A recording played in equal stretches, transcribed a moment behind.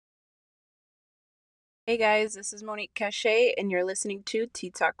Hey guys, this is Monique Cachet, and you're listening to Tea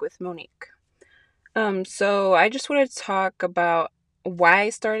Talk with Monique. So I just want to talk about why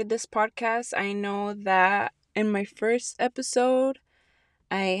I started this podcast. I know that in my first episode,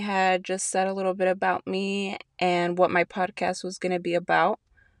 I had just said a little bit about me and what my podcast was going to be about.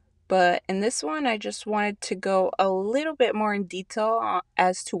 But in this one, I just wanted to go a little bit more in detail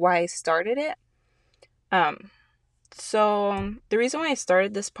as to why I started it. So the reason why I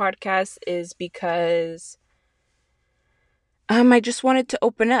started this podcast is because I just wanted to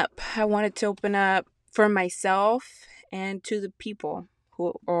open up. I wanted to open up for myself and to the people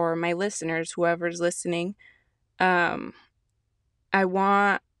who or my listeners, whoever's listening. Um I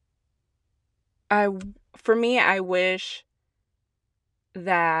want I For me, I wish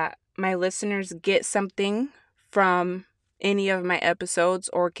that my listeners get something from any of my episodes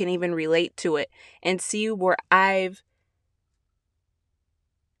or can even relate to it and see where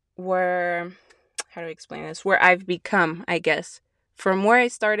how do I explain this? Where I've become, I guess, from where I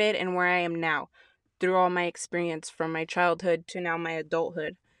started and where I am now, through all my experience from my childhood to now my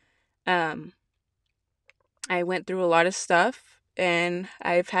adulthood. Um, I went through a lot of stuff and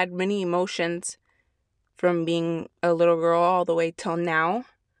I've had many emotions from being a little girl all the way till now.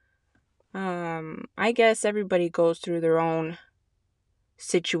 I guess everybody goes through their own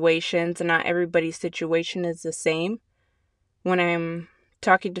situations and not everybody's situation is the same. When I'm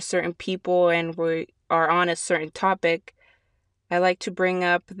talking to certain people and we are on a certain topic, I like to bring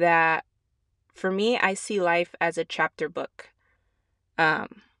up that for me, I see life as a chapter book. Um,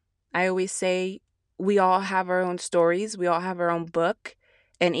 I always say we all have our own stories, we all have our own book,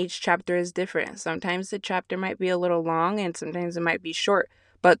 and each chapter is different. Sometimes the chapter might be a little long and sometimes it might be short,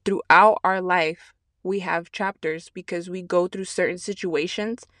 but throughout our life, we have chapters because we go through certain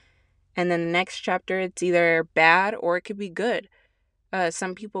situations, and then the next chapter, it's either bad or it could be good.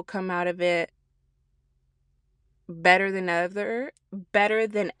 Some people come out of it better than ever,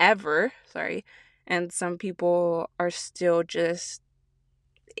 sorry, and some people are still just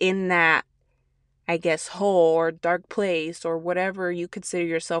in that, I guess, hole or dark place or whatever you consider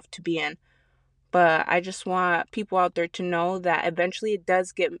yourself to be in. But I just want people out there to know that eventually it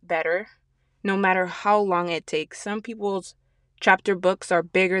does get better, no matter how long it takes. Some people's chapter books are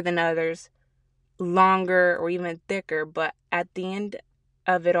bigger than others, longer or even thicker, but at the end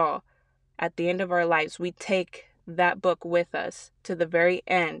of it all, at the end of our lives, we take that book with us to the very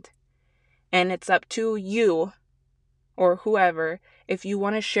end. And it's up to you or whoever if you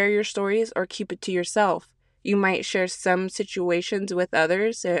want to share your stories or keep it to yourself. You might share some situations with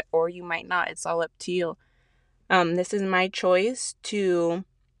others or you might not. It's all up to you. This is my choice to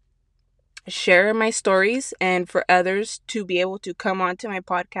share my stories and for others to be able to come onto my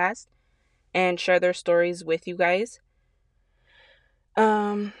podcast and share their stories with you guys.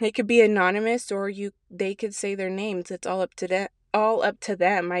 They could be anonymous or they could say their names. It's all up to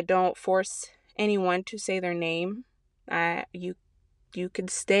them. I don't force anyone to say their name. You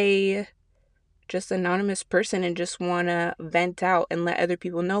could stay just anonymous person and just want to vent out and let other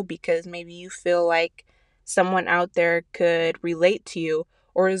people know because maybe you feel like someone out there could relate to you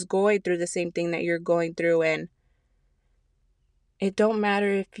or is going through the same thing that you're going through. And it don't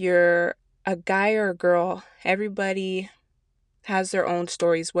matter if you're a guy or a girl. Everybody has their own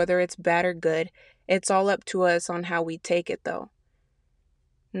stories, whether it's bad or good. It's all up to us on how we take it, though.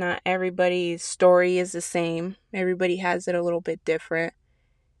 Not everybody's story is the same. Everybody has it a little bit different.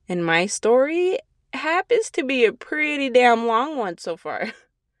 And my story happens to be a pretty damn long one so far.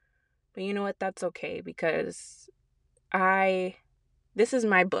 But you know what? That's okay because this is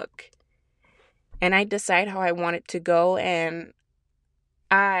my book. And I decide how I want it to go. And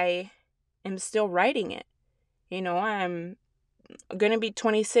I am still writing it. I'm going to be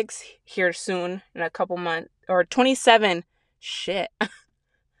 26 here soon in a couple months. Or 27. Shit.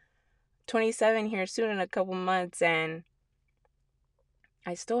 27 here soon in a couple months. And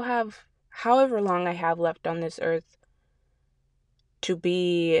I still have however long I have left on this earth to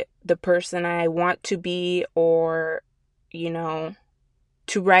be the person I want to be or,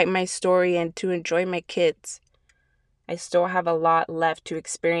 to write my story and to enjoy my kids. I still have a lot left to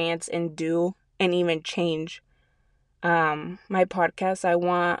experience and do and even change. My podcast, I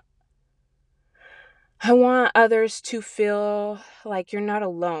want others to feel like you're not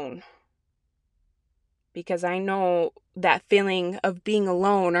alone because I know that feeling of being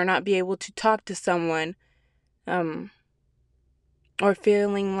alone or not be able to talk to someone, um, or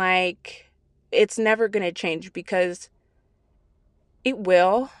feeling like it's never going to change because it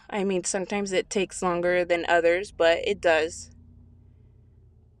will. I mean, sometimes it takes longer than others, but it does.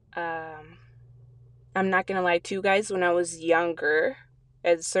 Um, I'm not going to lie to you guys, when I was younger,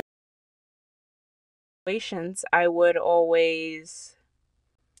 at situations, I would always,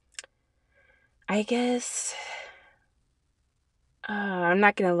 I guess, I'm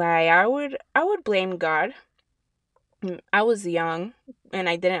not gonna lie, I would blame God. I was young and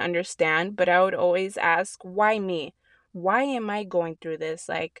I didn't understand, but I would always ask, why me? Why am I going through this?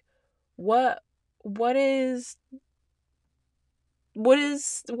 Like, what what is what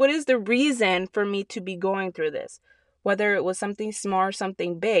is the reason for me to be going through this? Whether it was something small or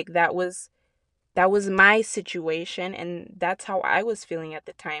something big, that was my situation, and that's how I was feeling at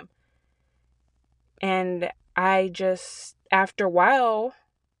the time. And I just, after a while,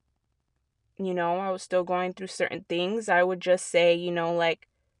 I was still going through certain things. I would just say, like,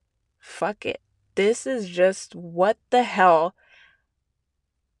 fuck it. This is just what the hell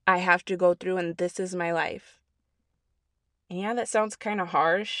I have to go through, and this is my life. And yeah, that sounds kind of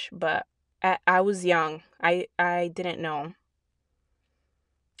harsh, but I was young. I didn't know.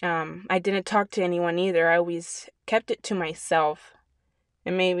 I didn't talk to anyone either. I always kept it to myself.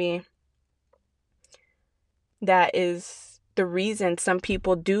 And maybe that is the reason some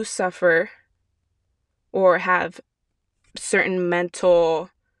people do suffer or have certain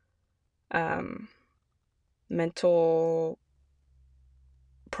um mental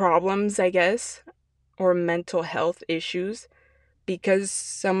problems, I guess, or mental health issues, because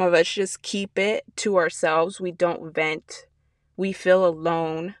some of us just keep it to ourselves. We don't vent. We feel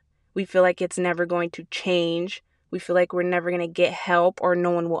alone. We feel like it's never going to change. We feel like we're never going to get help or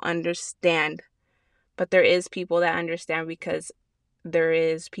no one will understand. But there is people that understand, because there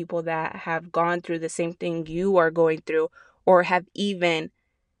is people that have gone through the same thing you are going through, or have even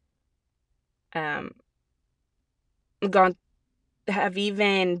um gone have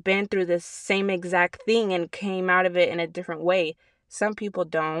even been through the same exact thing and came out of it in a different way. Some people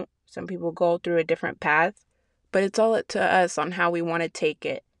don't. Some people go through a different path, but it's all up to us on how we want to take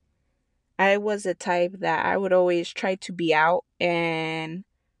it. I was a type that I would always try to be out, and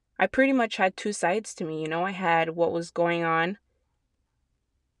I pretty much had two sides to me. I had what was going on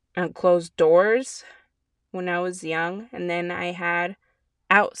closed doors when I was young, and then I had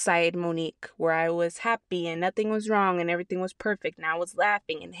outside Monique, where I was happy and nothing was wrong and everything was perfect, and I was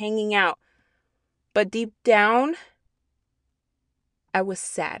laughing and hanging out. But deep down, I was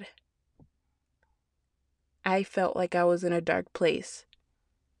sad. I felt like I was in a dark place.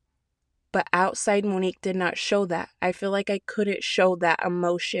 But outside Monique did not show that. I feel like I couldn't show that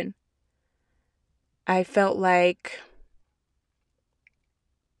emotion. I felt like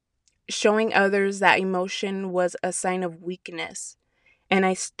showing others that emotion was a sign of weakness. And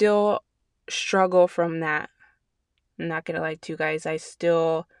I still struggle from that. I'm not going to lie to you guys. I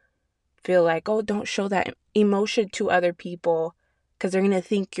still feel like, oh, don't show that emotion to other people because they're going to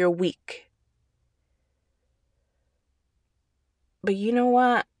think you're weak. But you know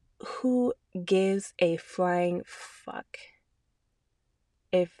what? Who gives a flying fuck?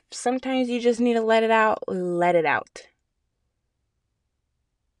 If sometimes you just need to let it out, let it out.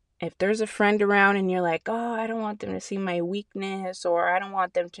 If there's a friend around and you're like, oh, I don't want them to see my weakness, or I don't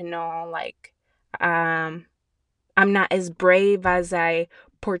want them to know, like, I'm not as brave as I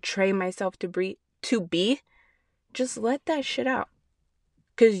portray myself to be, just let that shit out.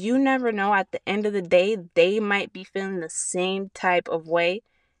 Because you never know, at the end of the day, they might be feeling the same type of way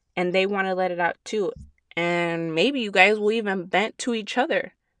and they want to let it out too. And maybe you guys will even vent to each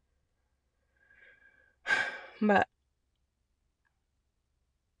other. But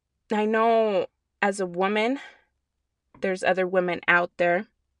I know, as a woman, there's other women out there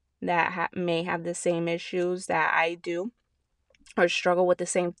that may have the same issues that I do, or struggle with the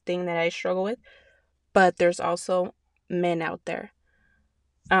same thing that I struggle with. But there's also men out there.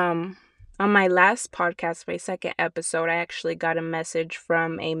 On my last podcast, my second episode, I actually got a message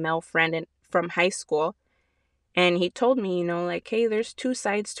from a male friend from high school. And he told me, like, hey, there's two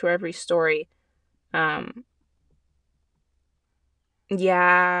sides to every story.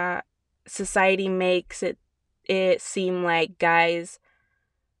 Yeah, society makes it seem like guys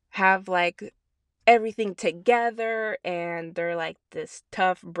have, like, everything together and they're like this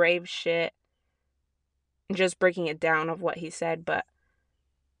tough, brave shit. Just breaking it down of what he said, but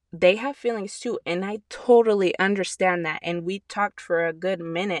they have feelings too, and I totally understand that. And we talked for a good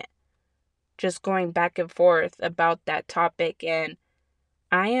minute, just going back and forth about that topic, and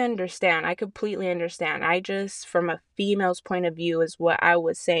I understand. I completely understand. I just, from a female's point of view, is what I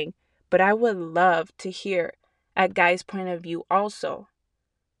was saying. But I would love to hear a guy's point of view also.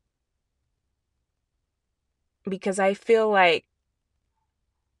 Because I feel like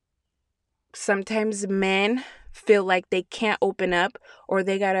sometimes men feel like they can't open up, or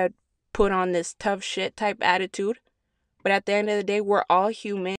they gotta put on this tough shit type attitude. But at the end of the day, we're all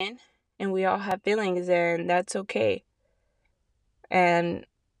human and we all have feelings, and that's okay. And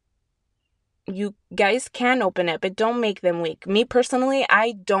you guys can open up, but don't make them weak. Me personally,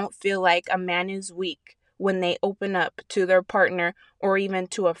 I don't feel like a man is weak when they open up to their partner or even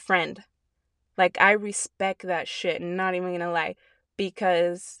to a friend. Like, I respect that shit, not even gonna lie,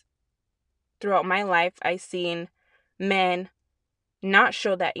 because throughout my life, I've seen men not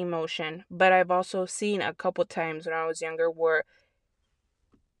show that emotion, but I've also seen a couple times when I was younger where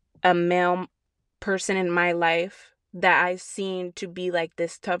a male person in my life that I've seen to be like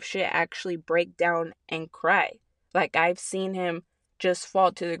this tough shit actually break down and cry. Like, I've seen him just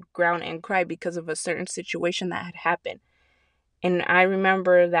fall to the ground and cry because of a certain situation that had happened. And I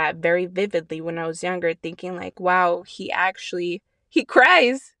remember that very vividly when I was younger, thinking like, wow, he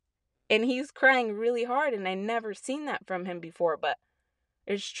cries, and he's crying really hard, and I never seen that from him before. But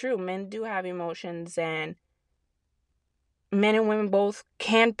it's true, men do have emotions, and men and women both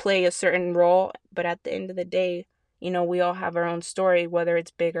can play a certain role, but at the end of the day, we all have our own story, whether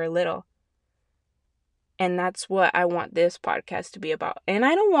it's big or little. And that's what I want this podcast to be about. And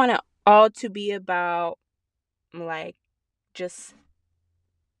I don't want it all to be about like just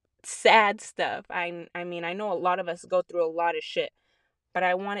sad stuff. I mean, I know a lot of us go through a lot of shit, but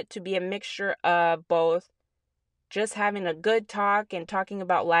I want it to be a mixture of both just having a good talk and talking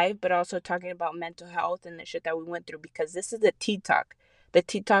about life, but also talking about mental health and the shit that we went through, because this is a tea talk. The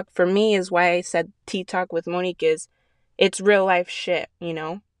tea talk for me is why I said tea talk with Monique is it's real life shit,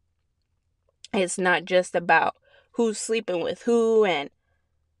 It's not just about who's sleeping with who and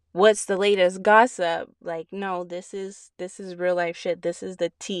what's the latest gossip. Like, no, this is real life shit. This is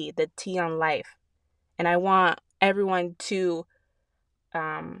the tea on life. And I want everyone to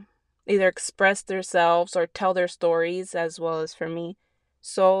either express themselves or tell their stories, as well as for me,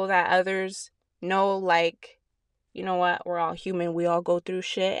 so that others know, like, you know what, we're all human, we all go through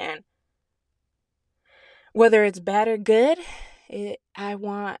shit, and whether it's bad or good, I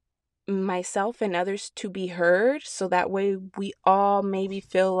want myself and others to be heard, so that way we all maybe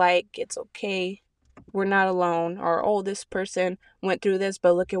feel like it's okay, we're not alone, or oh, this person went through this,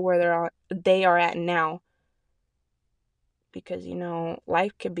 but look at where they are at now. Because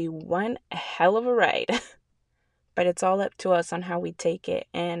life could be one hell of a ride. But it's all up to us on how we take it.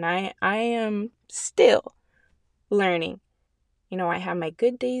 And I am still learning. I have my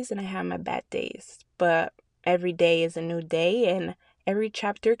good days and I have my bad days. But every day is a new day, and every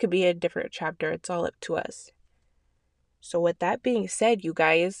chapter could be a different chapter. It's all up to us. So with that being said, you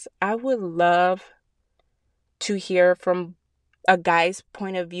guys, I would love to hear from a guy's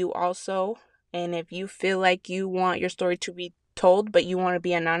point of view also. And if you feel like you want your story to be told, but you want to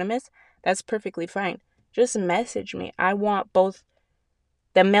be anonymous, that's perfectly fine. Just message me. I want both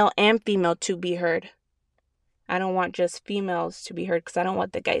the male and female to be heard. I don't want just females to be heard, because I don't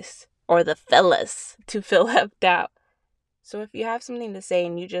want the guys or the fellas to feel left out. So if you have something to say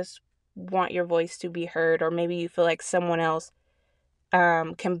and you just want your voice to be heard, or maybe you feel like someone else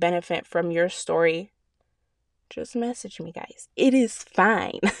can benefit from your story, just message me, guys. It is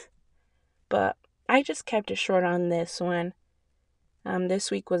fine. But I just kept it short on this one. This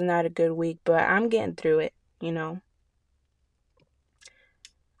week was not a good week, but I'm getting through it,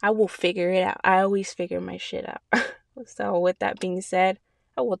 I will figure it out. I always figure my shit out. So with that being said,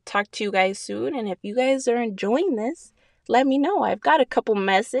 I will talk to you guys soon. And if you guys are enjoying this, let me know. I've got a couple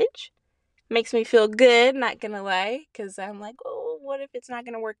message. Makes me feel good, not gonna lie. Because I'm like, oh, what if it's not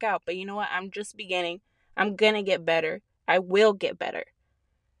gonna work out? But you know what? I'm just beginning. I'm gonna get better. I will get better.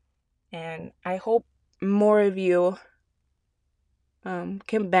 And I hope more of you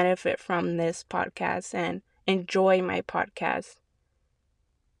can benefit from this podcast and enjoy my podcast.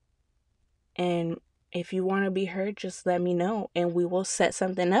 And if you want to be heard, just let me know and we will set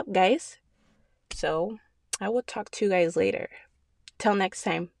something up, guys. So I will talk to you guys later. Till next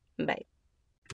time. Bye.